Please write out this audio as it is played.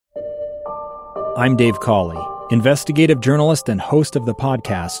I'm Dave Cawley, investigative journalist and host of the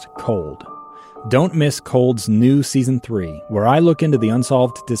podcast Cold. Don't miss Cold's new Season 3, where I look into the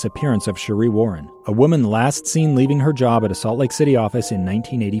unsolved disappearance of Sheree Warren, a woman last seen leaving her job at a Salt Lake City office in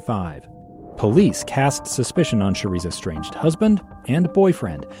 1985. Police cast suspicion on Sheree's estranged husband and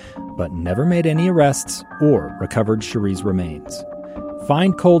boyfriend, but never made any arrests or recovered Sheree's remains.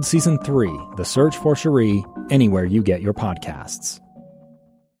 Find Cold Season 3, The Search for Sheree, anywhere you get your podcasts.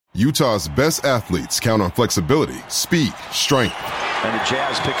 Utah's best athletes count on flexibility, speed, strength. And the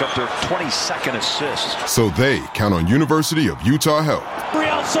Jazz pick up their 22nd assist. So they count on University of Utah Health.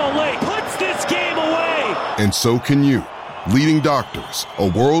 Real Salt Lake puts this game away. And so can you. Leading doctors, a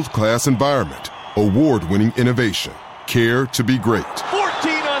world-class environment, award-winning innovation, care to be great.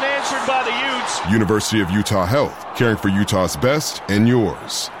 14 unanswered by the Utes. University of Utah Health, caring for Utah's best and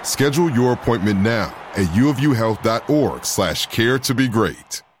yours. Schedule your appointment now at uofuhealth.org/care to be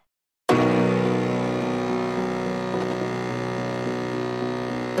great.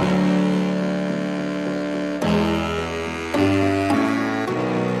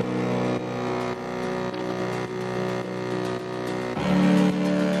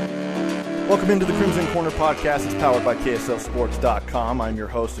 Welcome into the Crimson Corner podcast. It's powered by KSLSports.com. I'm your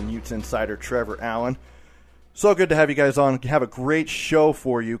host and Utes insider, Trevor Allen. So good to have you guys on. We have a great show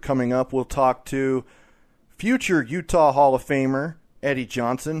for you coming up. We'll talk to future Utah Hall of Famer Eddie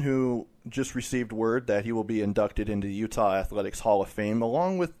Johnson, who just received word that he will be inducted into the Utah Athletics Hall of Fame,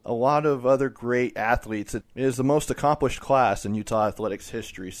 along with a lot of other great athletes. It is the most accomplished class in Utah athletics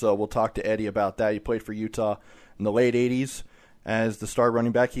history. So we'll talk to Eddie about that. He played for Utah in the late 80s. As the star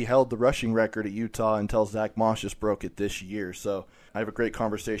running back, he held the rushing record at Utah until Zach Moss just broke it this year. So I have a great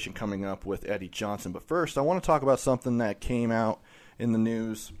conversation coming up with Eddie Johnson. But first, I want to talk about something that came out in the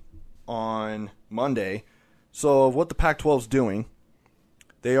news on Monday. So what the Pac-12 is doing,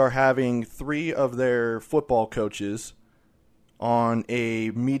 they are having 3 of their football coaches on a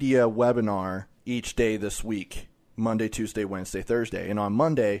media webinar each day this week, Monday, Tuesday, Wednesday, Thursday. And on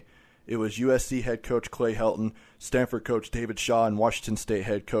Monday, it was USC head coach Clay Helton, Stanford coach David Shaw, and Washington State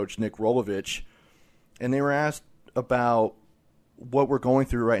head coach Nick Rolovich. And they were asked about what we're going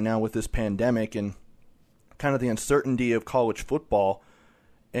through right now with this pandemic and kind of the uncertainty of college football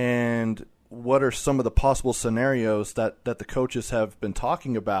and what are some of the possible scenarios that the coaches have been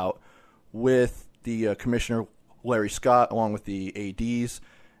talking about with the Commissioner Larry Scott, along with the ADs,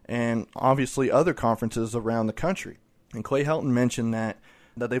 and obviously other conferences around the country. And Clay Helton mentioned that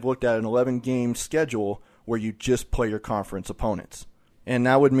they've looked at an 11-game schedule where you just play your conference opponents. And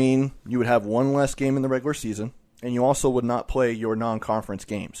that would mean you would have one less game in the regular season, and you also would not play your non-conference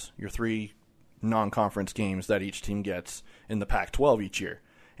games, your 3 non-conference games that each team gets in the Pac-12 each year.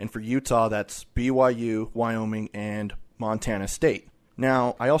 And for Utah, that's BYU, Wyoming, and Montana State.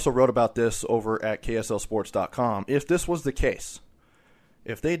 Now, I also wrote about this over at KSLSports.com. If this was the case,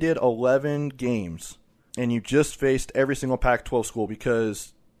 if they did 11 games and you just faced every single Pac-12 school,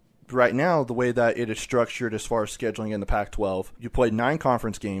 because right now the way that it is structured as far as scheduling in the Pac-12, you play 9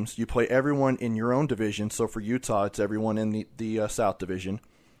 conference games, you play everyone in your own division, so for Utah it's everyone in the South Division,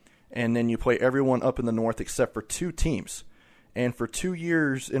 and then you play everyone up in the North except for 2 teams. And for 2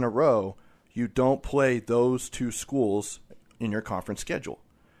 years in a row, you don't play those 2 schools in your conference schedule.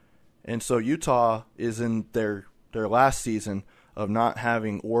 And so Utah is in their last season of not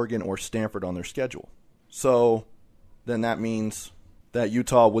having Oregon or Stanford on their schedule. So then that means that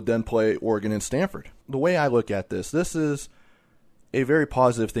Utah would then play Oregon and Stanford. The way I look at this is a very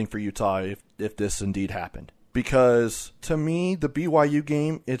positive thing for Utah if this indeed happened. Because to me, the BYU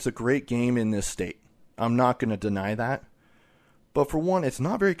game, it's a great game in this state. I'm not going to deny that. But for one, it's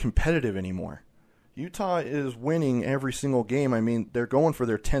not very competitive anymore. Utah is winning every single game. I mean, they're going for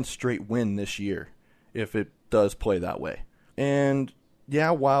their 10th straight win this year, if it does play that way. And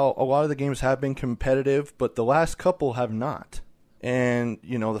yeah, while a lot of the games have been competitive, but the last couple have not. And,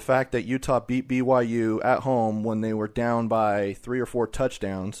 you know, the fact that Utah beat BYU at home when they were down by 3 or 4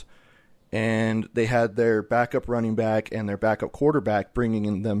 touchdowns, and they had their backup running back and their backup quarterback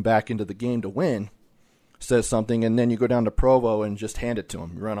bringing them back into the game to win, says something. And then you go down to Provo and just hand it to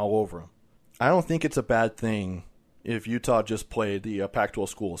them. You run all over them. I don't think it's a bad thing if Utah just played the Pac-12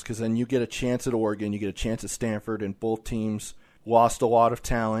 schools, because then you get a chance at Oregon, you get a chance at Stanford, and both teams lost a lot of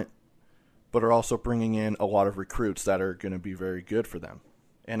talent, but are also bringing in a lot of recruits that are going to be very good for them.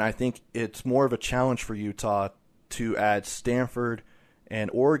 And I think it's more of a challenge for Utah to add Stanford and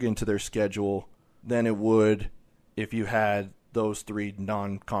Oregon to their schedule than it would if you had those 3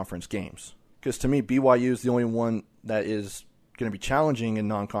 non-conference games. Because to me, BYU is the only one that is going to be challenging in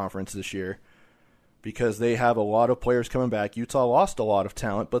non-conference this year. because they have a lot of players coming back. Utah lost a lot of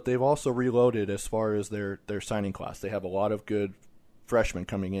talent, but they've also reloaded as far as their signing class. They have a lot of good freshmen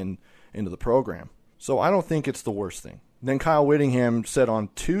coming into the program. So I don't think it's the worst thing. Then Kyle Whittingham said on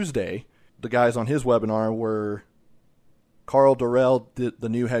Tuesday, the guys on his webinar were Carl Dorrell, the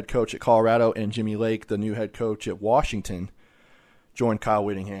new head coach at Colorado, and Jimmy Lake, the new head coach at Washington, joined Kyle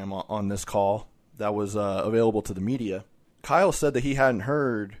Whittingham on this call that was available to the media. Kyle said that he hadn't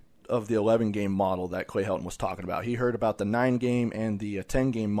heard of the 11-game model that Clay Helton was talking about. He heard about the 9-game and the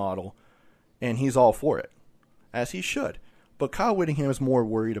 10-game model, and he's all for it, as he should. But Kyle Whittingham is more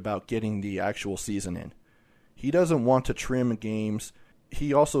worried about getting the actual season in. He doesn't want to trim games.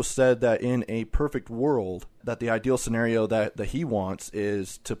 He also said that in a perfect world, that the ideal scenario that he wants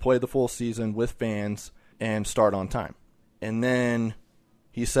is to play the full season with fans and start on time. And then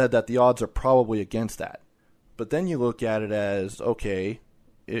he said that the odds are probably against that. But then you look at it as, okay,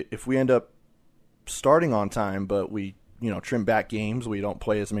 if we end up starting on time, but we, trim back games, we don't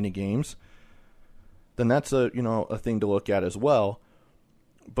play as many games, then that's a thing to look at as well.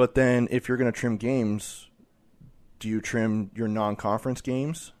 But then if you're going to trim games, do you trim your non-conference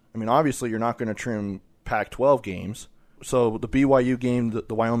games? I mean, obviously you're not going to trim Pac-12 games. So the BYU game,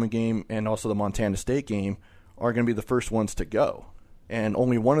 the Wyoming game, and also the Montana State game are going to be the first ones to go. And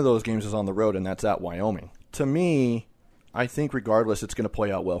only one of those games is on the road, and that's at Wyoming. To me, I think regardless, it's going to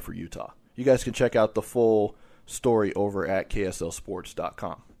play out well for Utah. You guys can check out the full story over at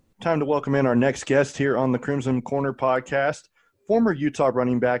KSLSports.com. Time to welcome in our next guest here on the Crimson Corner podcast, former Utah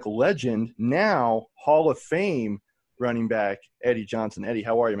running back legend, now Hall of Fame running back, Eddie Johnson. Eddie,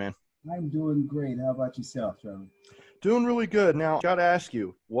 how are you, man? I'm doing great. How about yourself, Trevor? Doing really good. Now, got to ask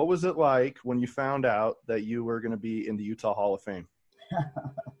you, what was it like when you found out that you were going to be in the Utah Hall of Fame?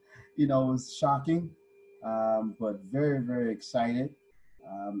 It was shocking, but very, very excited.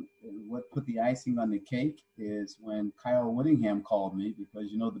 What put the icing on the cake is when Kyle Whittingham called me, because,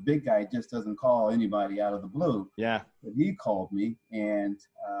 the big guy just doesn't call anybody out of the blue. Yeah. But he called me, and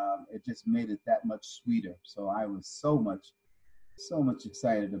it just made it that much sweeter. So I was so much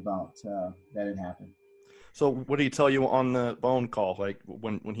excited about that it happened. So what did he tell you on the phone call? Like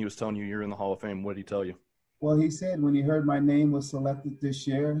when he was telling you you're in the Hall of Fame, what did he tell you? Well, he said when he heard my name was selected this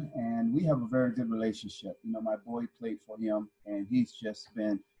year, and we have a very good relationship. My boy played for him, and he's just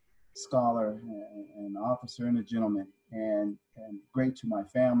been scholar and officer and a gentleman, and great to my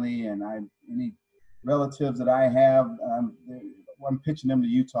family. And any relatives that I have, I'm pitching them to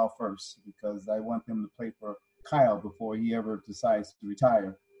Utah first because I want them to play for Kyle before he ever decides to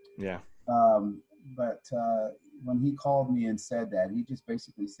retire. Yeah. But when he called me and said that, he just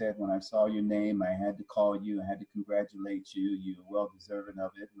basically said, when I saw your name, I had to call you. I had to congratulate you. You're well deserving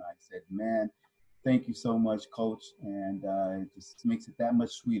of it. And I said, man, thank you so much, Coach. And it just makes it that much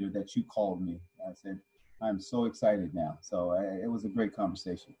sweeter that you called me. I said, I'm so excited now. So it was a great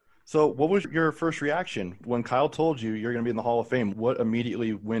conversation. So what was your first reaction when Kyle told you you're going to be in the Hall of Fame? What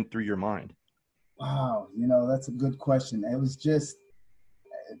immediately went through your mind? Wow, that's a good question. It was just,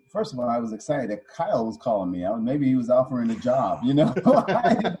 first of all, I was excited that Kyle was calling me. Maybe he was offering a job, I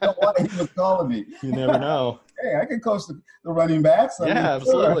didn't know why he was calling me. You never know. Hey, I can coach the running backs.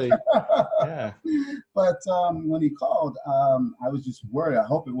 Absolutely. Sure. Yeah. But when he called, I was just worried. I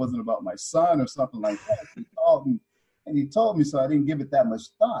hope it wasn't about my son or something like that. He called and he told me, so I didn't give it that much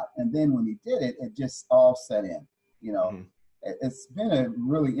thought. And then when he did it, it just all set in. Mm-hmm. It's been a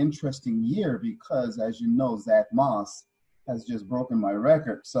really interesting year because, as you know, Zach Moss has just broken my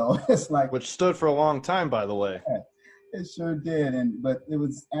record. So it's like, which stood for a long time, by the way. Yeah, it sure did. But it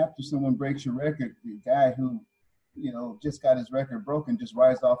was after someone breaks your record, the guy who, just got his record broken just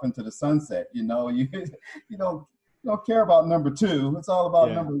rides off into the sunset. You don't care about number two. It's all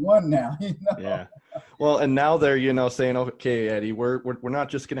about number one now. Yeah. Well, and now they're, saying, okay, Eddie, we're not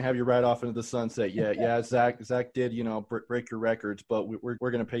just going to have you ride off into the sunset yet. Yeah, Zach did, break your records, but we're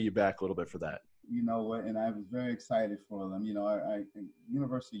going to pay you back a little bit for that. You know what? And I was very excited for them. I think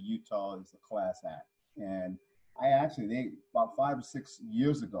University of Utah is a class act. And about 5 or 6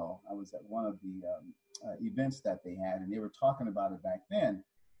 years ago, I was at one of the events that they had, and they were talking about it back then.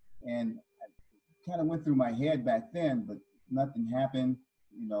 And I kind of went through my head back then, but nothing happened,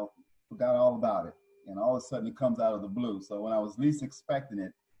 forgot all about it. And all of a sudden it comes out of the blue. So when I was least expecting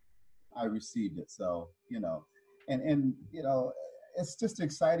it, I received it. So, and it's just an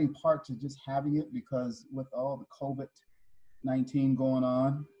exciting part to just having it, because with all the COVID-19 going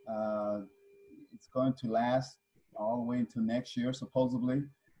on, it's going to last all the way until next year, supposedly.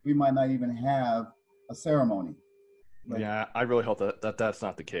 We might not even have a ceremony. But, yeah, I really hope that's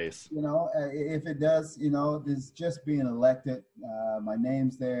not the case. If it does, it's just being elected. My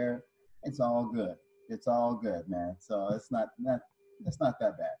name's there. It's all good. It's all good, man. So it's not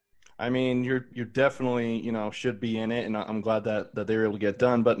that bad. I mean, you're definitely, should be in it, and I'm glad that they were able to get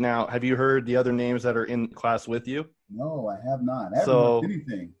done. But now, have you heard the other names that are in class with you? No, I have not. I haven't heard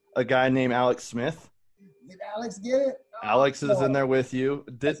anything. A guy named Alex Smith. Did Alex get it? Alex is in there with you.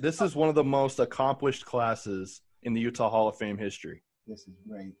 This is one of the most accomplished classes in the Utah Hall of Fame history. This is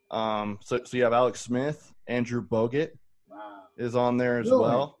great. So you have Alex Smith, Andrew Bogut is on there as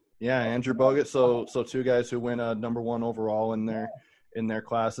well. Yeah, Andrew Bogut. So two guys who win #1 overall in their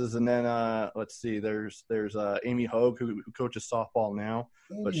classes, and then let's see, there's Amy Hogue who coaches softball now,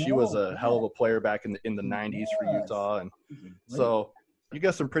 but she was a hell of a player back in the 90s for Utah, and so you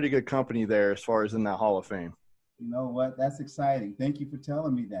got some pretty good company there as far as in that Hall of Fame. You know what? That's exciting. Thank you for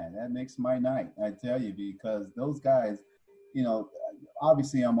telling me that. That makes my night, I tell you, because those guys,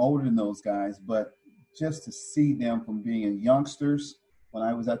 obviously I'm older than those guys, but just to see them from being youngsters when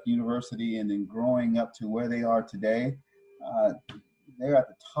I was at the university and then growing up to where they are today, they're at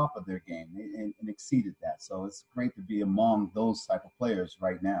the top of their game and exceeded that. So it's great to be among those type of players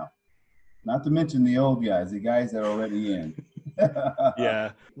right now. Not to mention the old guys, the guys that are already in.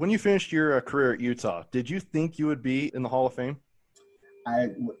 Yeah. When you finished your career at Utah, did you think you would be in the Hall of Fame?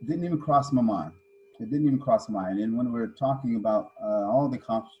 Didn't even cross my mind. It didn't even cross my mind. And when we're talking about all the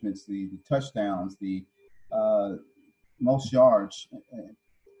accomplishments, the touchdowns, the most yards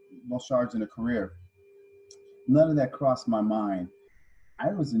in a career, none of that crossed my mind.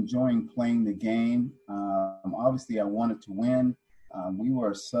 I was enjoying playing the game. Obviously, I wanted to win. We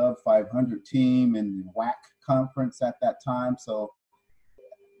were a sub 500 team in the WAC conference at that time. So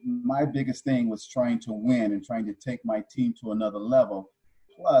my biggest thing was trying to win and trying to take my team to another level.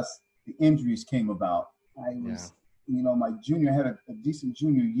 Plus, the injuries came about. I was, my junior had a decent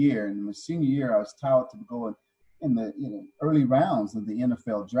junior year, and my senior year I was touted to go in the early rounds of the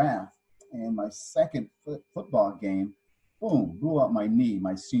NFL draft. And my second football game, boom, blew out my knee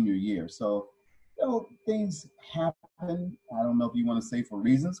my senior year. So, things happen. I don't know if you want to say for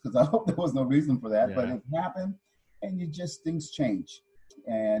reasons, because I hope there was no reason for that, but it happened, and things change.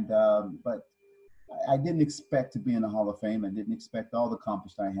 And but I didn't expect to be in the Hall of Fame. I didn't expect all the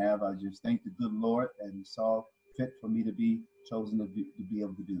accomplishments I have. I just thank the good Lord and saw fit for me to be chosen to be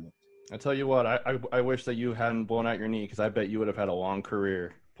able to do it. I tell you what, I wish that you hadn't blown out your knee, because I bet you would have had a long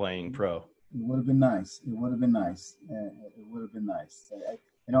career playing pro. It would have been nice.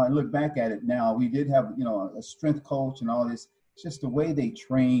 I look back at it now. We did have, a strength coach and all this. It's just the way they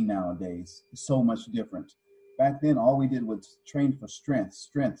train nowadays is so much different. Back then, all we did was train for strength,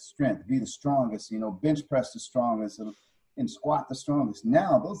 be the strongest, bench press the strongest and squat the strongest.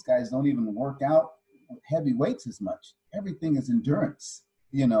 Now, those guys don't even work out with heavy weights as much. Everything is endurance,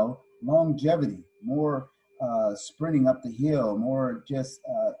 longevity, more sprinting up the hill, more just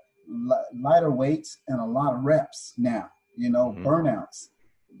lighter weights and a lot of reps now, burnouts.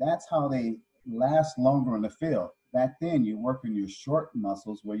 That's how they last longer in the field. Back then, you work in your short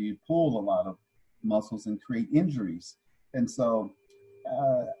muscles where you pull a lot of muscles and create injuries. And so,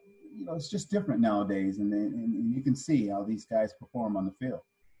 it's just different nowadays. And you can see how these guys perform on the field.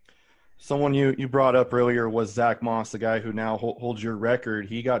 Someone you brought up earlier was Zach Moss, the guy who now holds your record.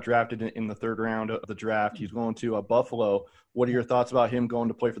 He got drafted in the third round of the draft. He's going to Buffalo. What are your thoughts about him going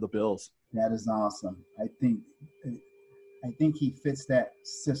to play for the Bills? That is awesome. I think he fits that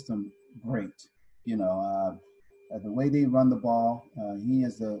system great. The way they run the ball, he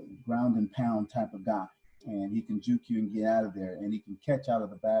is a ground and pound type of guy, and he can juke you and get out of there, and he can catch out of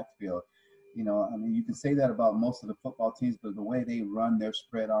the backfield. You can say that about most of the football teams, but the way they run their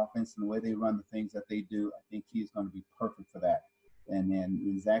spread offense and the way they run the things that they do, I think he's going to be perfect for that. And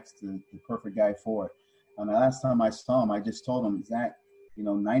then Zach's the perfect guy for it. And the last time I saw him, I just told him, Zach,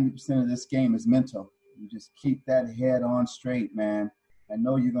 90% of this game is mental. You just keep that head on straight, man. I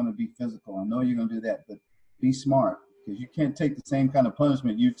know you're going to be physical. I know you're going to do that, but be smart, because you can't take the same kind of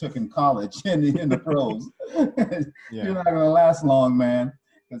punishment you took in college and in the pros. You're not going to last long, man,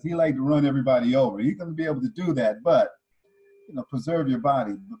 because he liked to run everybody over. He's going to be able to do that, but, preserve your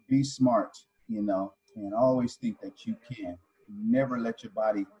body, but be smart, and always think that you can. Never let your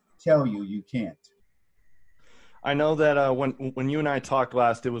body tell you can't. I know that when you and I talked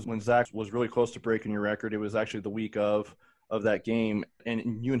last, it was when Zach was really close to breaking your record. It was actually the week of that game,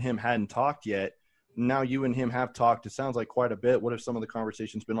 and you and him hadn't talked yet. Now you and him have talked, it sounds like, quite a bit. What have some of the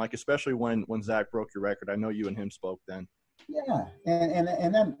conversations been like, especially when Zach broke your record? I know you and him spoke then. Yeah,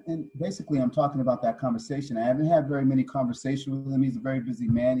 and basically I'm talking about that conversation. I haven't had very many conversations with him. He's a very busy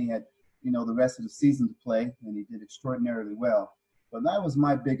man. He had, the rest of the season to play, and he did extraordinarily well. But that was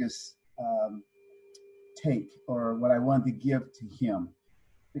my biggest take, or what I wanted to give to him,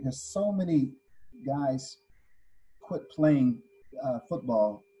 because so many guys quit playing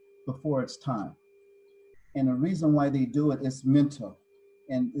football before it's time. And the reason why they do it is mental.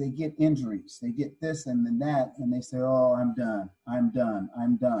 And they get injuries. They get this and then that, and they say, oh, I'm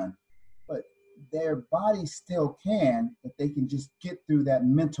done. But their body still can, if they can just get through that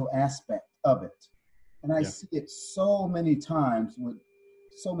mental aspect of it. And I see it so many times with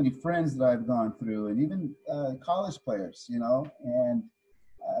so many friends that I've gone through, and even college players, and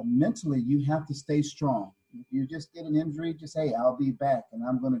mentally you have to stay strong. If you just get an injury, just, hey, I'll be back and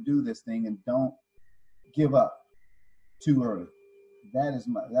I'm going to do this thing, and don't give up too early. That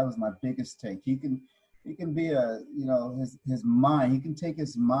was my biggest take. He can be his mind. He can take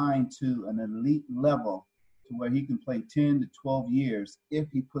his mind to an elite level to where he can play 10 to 12 years if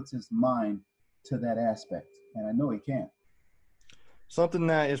he puts his mind to that aspect. And I know he can. Something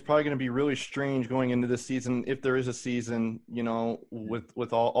that is probably going to be really strange going into this season, if there is a season,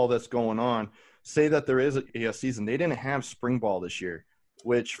 with all that's going on. Say that there is a season. They didn't have spring ball this year,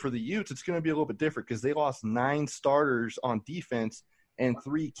 which for the Utes, it's going to be a little bit different because they lost 9 starters on defense and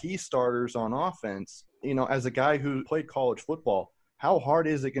 3 key starters on offense. As a guy who played college football, how hard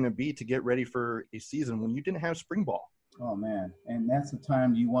is it going to be to get ready for a season when you didn't have spring ball? Oh, man. And that's the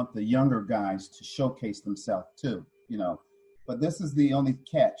time you want the younger guys to showcase themselves too, But this is the only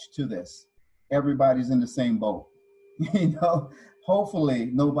catch to this. Everybody's in the same boat.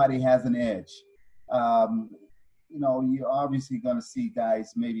 Hopefully nobody has an edge. You're obviously going to see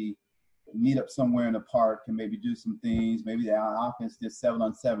guys maybe meet up somewhere in the park and maybe do some things. Maybe the offense did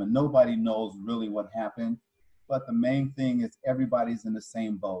 7-on-7. Nobody knows really what happened. But the main thing is everybody's in the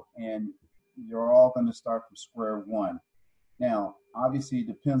same boat, and you're all going to start from square one. Now, obviously, it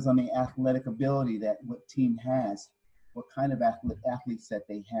depends on the athletic ability that what team has, what kind of athletes that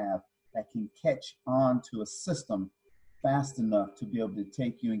they have that can catch on to a system fast enough to be able to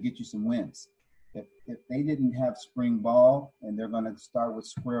take you and get you some wins. If they didn't have spring ball and they're going to start with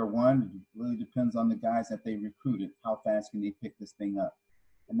square one, it really depends on the guys that they recruited. How fast can they pick this thing up?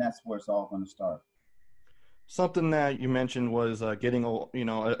 And that's where it's all going to start. Something that you mentioned was getting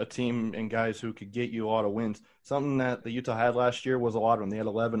a team and guys who could get you a lot of wins. Something that the Utah had last year was a lot of them. They had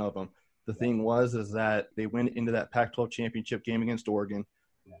 11 of them. The thing is that they went into that Pac-12 championship game against Oregon.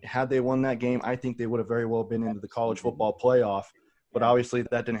 Had they won that game, I think they would have very well been into the college football playoff. But obviously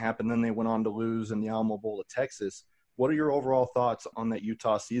that didn't happen. Then they went on to lose in the Alamo Bowl at Texas. What are your overall thoughts on that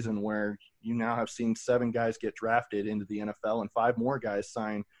Utah season where you now have seen 7 guys get drafted into the NFL and 5 more guys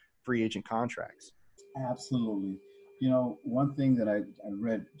sign free agent contracts? Absolutely. One thing that I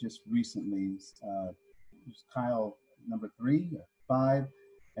read just recently is Kyle, number 3 or 5,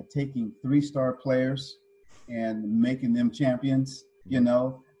 at taking 3-star players and making them champions,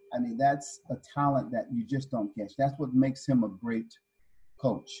 that's a talent that you just don't catch. That's what makes him a great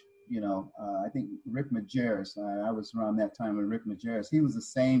coach. I think Rick Majerus, I was around that time with Rick Majerus. He was the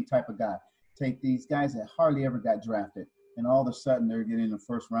same type of guy. Take these guys that hardly ever got drafted, and all of a sudden they're getting a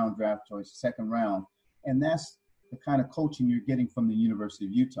first-round draft choice, second round. And that's the kind of coaching you're getting from the University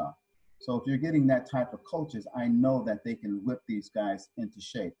of Utah. So if you're getting that type of coaches, I know that they can whip these guys into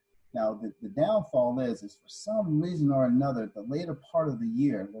shape. Now, the downfall is for some reason or another, the later part of the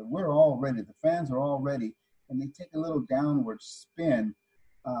year, we're all ready, the fans are all ready, and they take a little downward spin.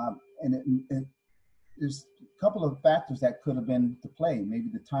 And there's a couple of factors that could have been to play. Maybe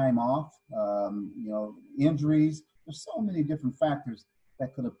the time off, injuries. There's so many different factors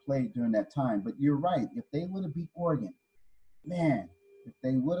that could have played during that time. But you're right. If they would have beat Oregon, that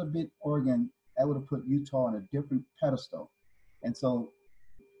would have put Utah on a different pedestal. And so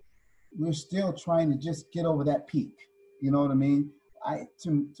we're still trying to just get over that peak. You know what I mean?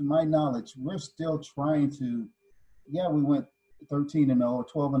 To my knowledge, we're still trying to, we went 13-0 or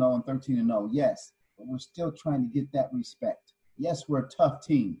 12-0 and 13-0. Yes, but we're still trying to get that respect. Yes, we're a tough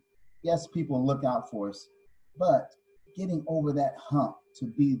team. Yes, people look out for us, but getting over that hump to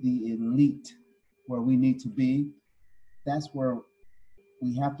be the elite where we need to be, that's where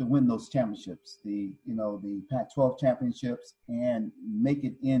we have to win those championships, the Pac-12 championships, and make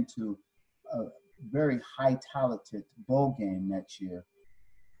it into a very high talented bowl game next year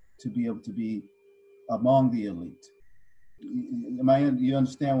to be able to be among the elite. You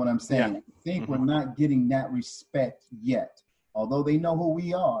understand what I'm saying? Yeah. I think we're not getting that respect yet, although they know who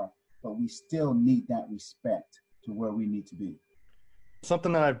we are, but we still need that respect to where we need to be.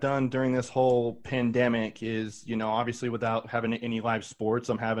 Something that I've done during this whole pandemic is, obviously without having any live sports,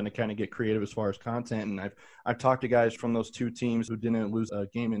 I'm having to kind of get creative as far as content. And I've talked to guys from those 2 teams who didn't lose a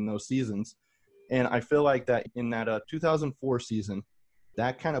game in those seasons. And I feel like that in that 2004 season,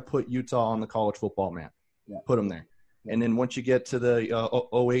 that kind of put Utah on the college football map, put them there. And then once you get to the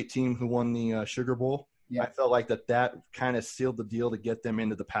 08 team who won the Sugar Bowl, I felt like that kind of sealed the deal to get them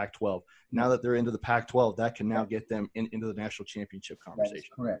into the Pac-12. Now that they're into the Pac-12, that can now get them into the national championship conversation.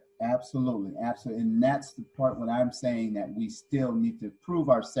 That's correct. Absolutely. Absolutely. And that's the part when I'm saying that we still need to prove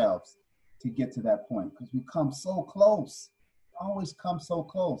ourselves to get to that point, because we come so close, always come so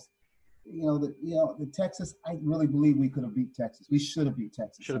close. The Texas, I really believe we could have beat Texas. We should have beat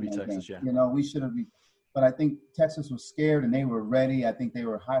Texas. Should have beat Texas, yeah. We should have beat. But I think Texas was scared and they were ready. I think they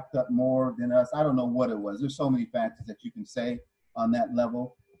were hyped up more than us. I don't know what it was. There's so many factors that you can say on that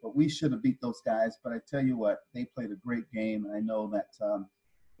level. But we should have beat those guys. But I tell you what, they played a great game. And I know that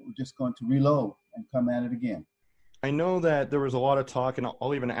we're just going to reload and come at it again. I know that there was a lot of talk, and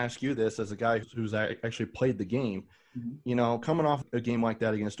I'll even ask you this as a guy who's actually played the game. Mm-hmm. Coming off a game like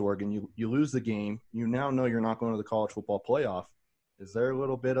that against Oregon, you lose the game. You now know you're not going to the college football playoff. Is there a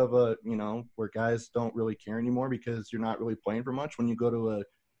little bit of a, where guys don't really care anymore because you're not really playing for much when you go to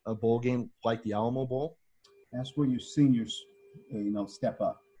a bowl game like the Alamo Bowl? That's where your seniors, step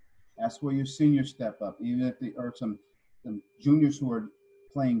up. That's where your seniors step up. Even if there are some juniors who are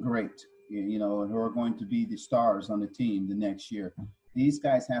playing great, and who are going to be the stars on the team the next year. These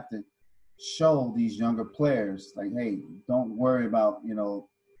guys have to show these younger players, like, hey, don't worry about,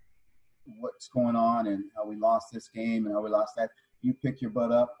 what's going on and how we lost this game and how we lost that. You pick your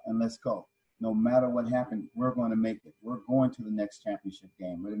butt up and let's go. No matter what happened, we're going to make it. We're going to the next championship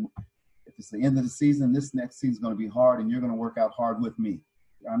game. If it's the end of the season, this next season is going to be hard, and you're going to work out hard with me.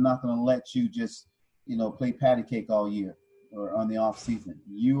 I'm not going to let you just, play patty cake all year or on the off season.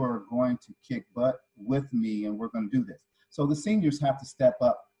 You are going to kick butt with me, and we're going to do this. So the seniors have to step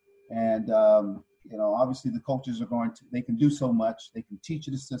up, and obviously the coaches they can do so much. They can teach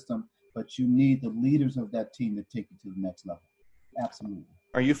you the system, but you need the leaders of that team to take you to the next level. Absolutely.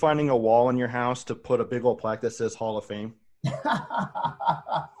 Are you finding a wall in your house to put a big old plaque that says Hall of Fame?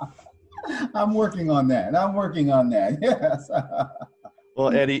 I'm working on that. Yes.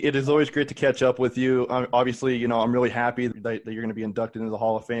 Well, Eddie, it is always great to catch up with you. Obviously, I'm really happy that you're going to be inducted into the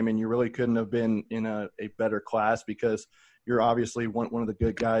Hall of Fame, and you really couldn't have been in a better class because you're obviously one of the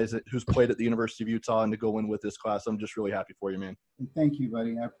good guys who's played at the University of Utah, and to go in with this class, I'm just really happy for you, man. Thank you,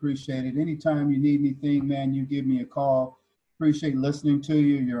 buddy. I appreciate it. Anytime you need anything, man, you give me a call. Appreciate listening to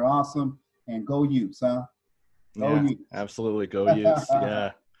you. You're awesome. And go Utes, huh? Go Utes. Absolutely. Go Utes.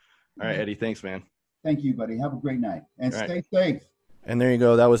 Yeah. All right, Eddie. Thanks, man. Thank you, buddy. Have a great night. And stay safe. And there you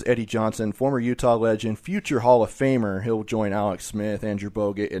go. That was Eddie Johnson, former Utah legend, future Hall of Famer. He'll join Alex Smith, Andrew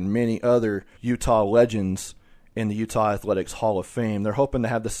Bogut, and many other Utah legends in the Utah Athletics Hall of Fame. They're hoping to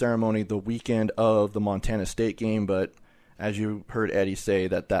have the ceremony the weekend of the Montana State game, but as you heard Eddie say,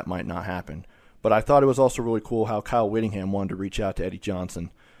 that might not happen. But I thought it was also really cool how Kyle Whittingham wanted to reach out to Eddie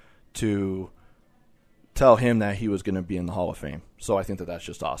Johnson to tell him that he was going to be in the Hall of Fame. So I think that's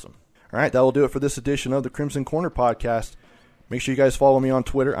just awesome. All right, that will do it for this edition of the Crimson Corner podcast. Make sure you guys follow me on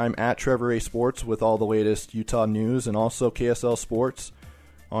Twitter. I'm at Trevor A. Sports with all the latest Utah news, and also KSL Sports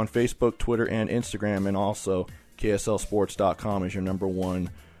on Facebook, Twitter, and Instagram, and also KSLSports.com is your number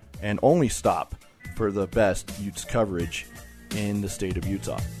one and only stop for the best Utes coverage in the state of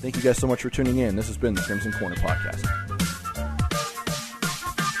Utah. Thank you guys so much for tuning in. This has been the Crimson Corner podcast.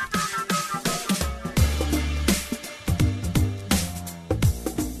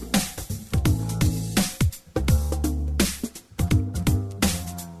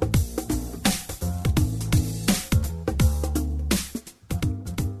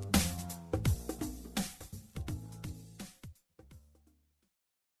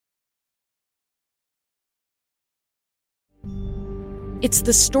 It's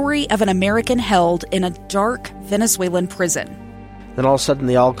the story of an American held in a dark Venezuelan prison. Then all of a sudden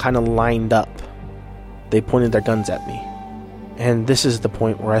they all kind of lined up. They pointed their guns at me. And this is the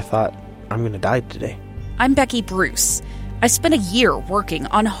point where I thought, I'm going to die today. I'm Becky Bruce. I spent a year working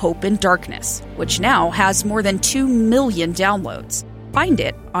on Hope in Darkness, which now has more than 2 million downloads. Find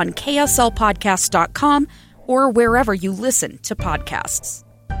it on KSLpodcast.com or wherever you listen to podcasts.